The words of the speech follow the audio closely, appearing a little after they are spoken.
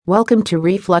Welcome to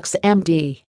Reflux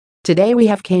MD. Today we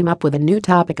have came up with a new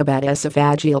topic about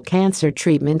esophageal cancer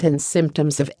treatment and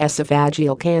symptoms of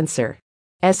esophageal cancer.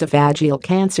 Esophageal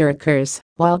cancer occurs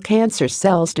while cancer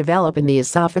cells develop in the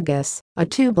esophagus, a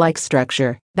tube-like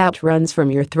structure that runs from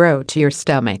your throat to your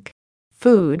stomach.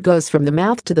 Food goes from the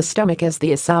mouth to the stomach as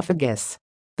the esophagus.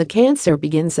 The cancer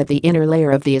begins at the inner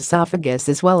layer of the esophagus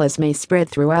as well as may spread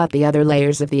throughout the other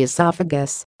layers of the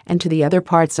esophagus and to the other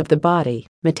parts of the body.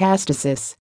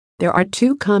 Metastasis. There are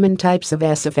two common types of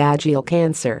esophageal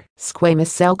cancer. Squamous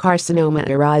cell carcinoma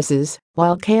arises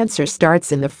while cancer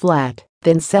starts in the flat,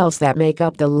 thin cells that make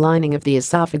up the lining of the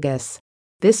esophagus.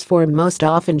 This form most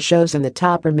often shows in the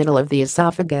top or middle of the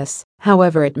esophagus,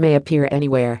 however it may appear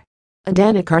anywhere.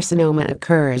 Adenocarcinoma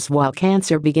occurs while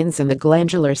cancer begins in the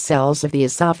glandular cells of the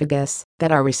esophagus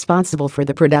that are responsible for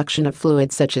the production of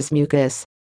fluids such as mucus.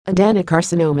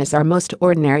 Adenocarcinomas are most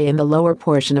ordinary in the lower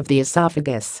portion of the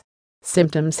esophagus.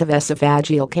 Symptoms of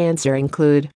esophageal cancer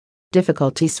include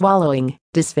difficulty swallowing,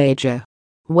 dysphagia,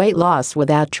 weight loss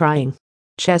without trying,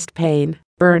 chest pain,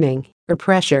 burning, or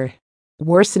pressure,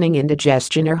 worsening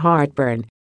indigestion or heartburn,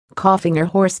 coughing or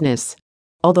hoarseness.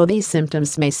 Although these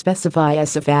symptoms may specify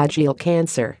esophageal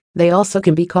cancer, they also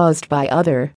can be caused by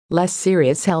other, less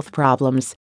serious health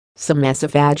problems. Some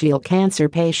esophageal cancer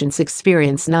patients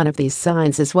experience none of these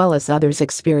signs as well as others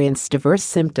experience diverse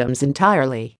symptoms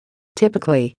entirely.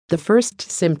 Typically, the first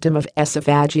symptom of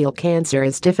esophageal cancer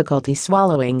is difficulty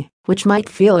swallowing, which might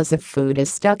feel as if food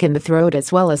is stuck in the throat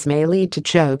as well as may lead to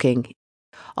choking.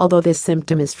 Although this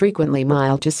symptom is frequently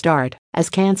mild to start, as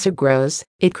cancer grows,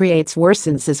 it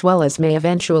worsens as well as may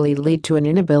eventually lead to an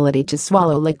inability to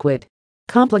swallow liquid.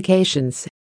 Complications.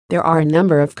 There are a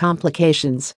number of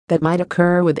complications that might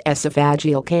occur with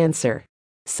esophageal cancer.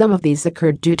 Some of these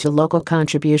occur due to local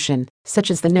contribution, such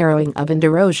as the narrowing of and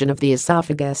erosion of the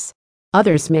esophagus.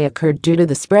 Others may occur due to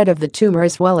the spread of the tumor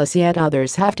as well as yet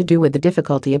others have to do with the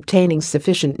difficulty obtaining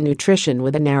sufficient nutrition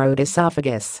with a narrowed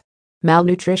esophagus.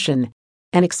 Malnutrition.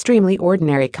 An extremely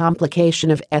ordinary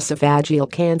complication of esophageal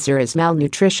cancer is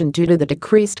malnutrition due to the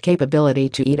decreased capability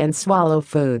to eat and swallow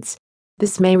foods.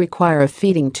 This may require a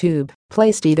feeding tube,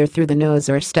 placed either through the nose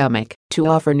or stomach, to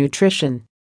offer nutrition.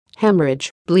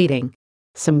 Hemorrhage, bleeding.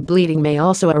 Some bleeding may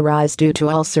also arise due to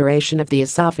ulceration of the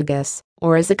esophagus,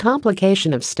 or as a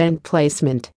complication of stent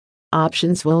placement.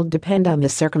 Options will depend on the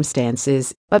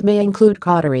circumstances, but may include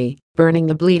cautery, burning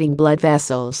the bleeding blood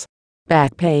vessels.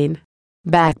 Back pain.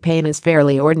 Back pain is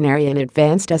fairly ordinary in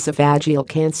advanced esophageal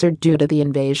cancer due to the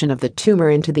invasion of the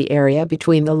tumor into the area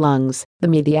between the lungs, the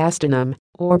mediastinum,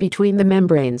 or between the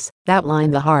membranes that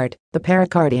line the heart, the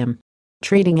pericardium.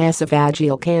 Treating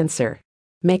esophageal cancer.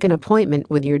 Make an appointment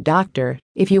with your doctor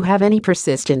if you have any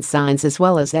persistent signs as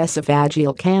well as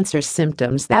esophageal cancer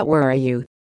symptoms that worry you.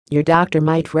 Your doctor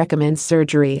might recommend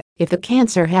surgery if the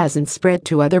cancer hasn't spread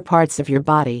to other parts of your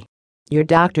body. Your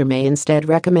doctor may instead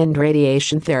recommend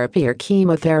radiation therapy or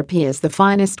chemotherapy as the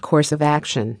finest course of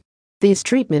action. These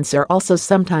treatments are also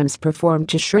sometimes performed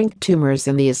to shrink tumors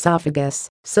in the esophagus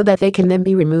so that they can then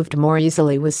be removed more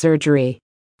easily with surgery.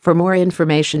 For more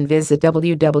information, visit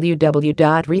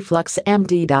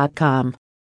www.refluxmd.com.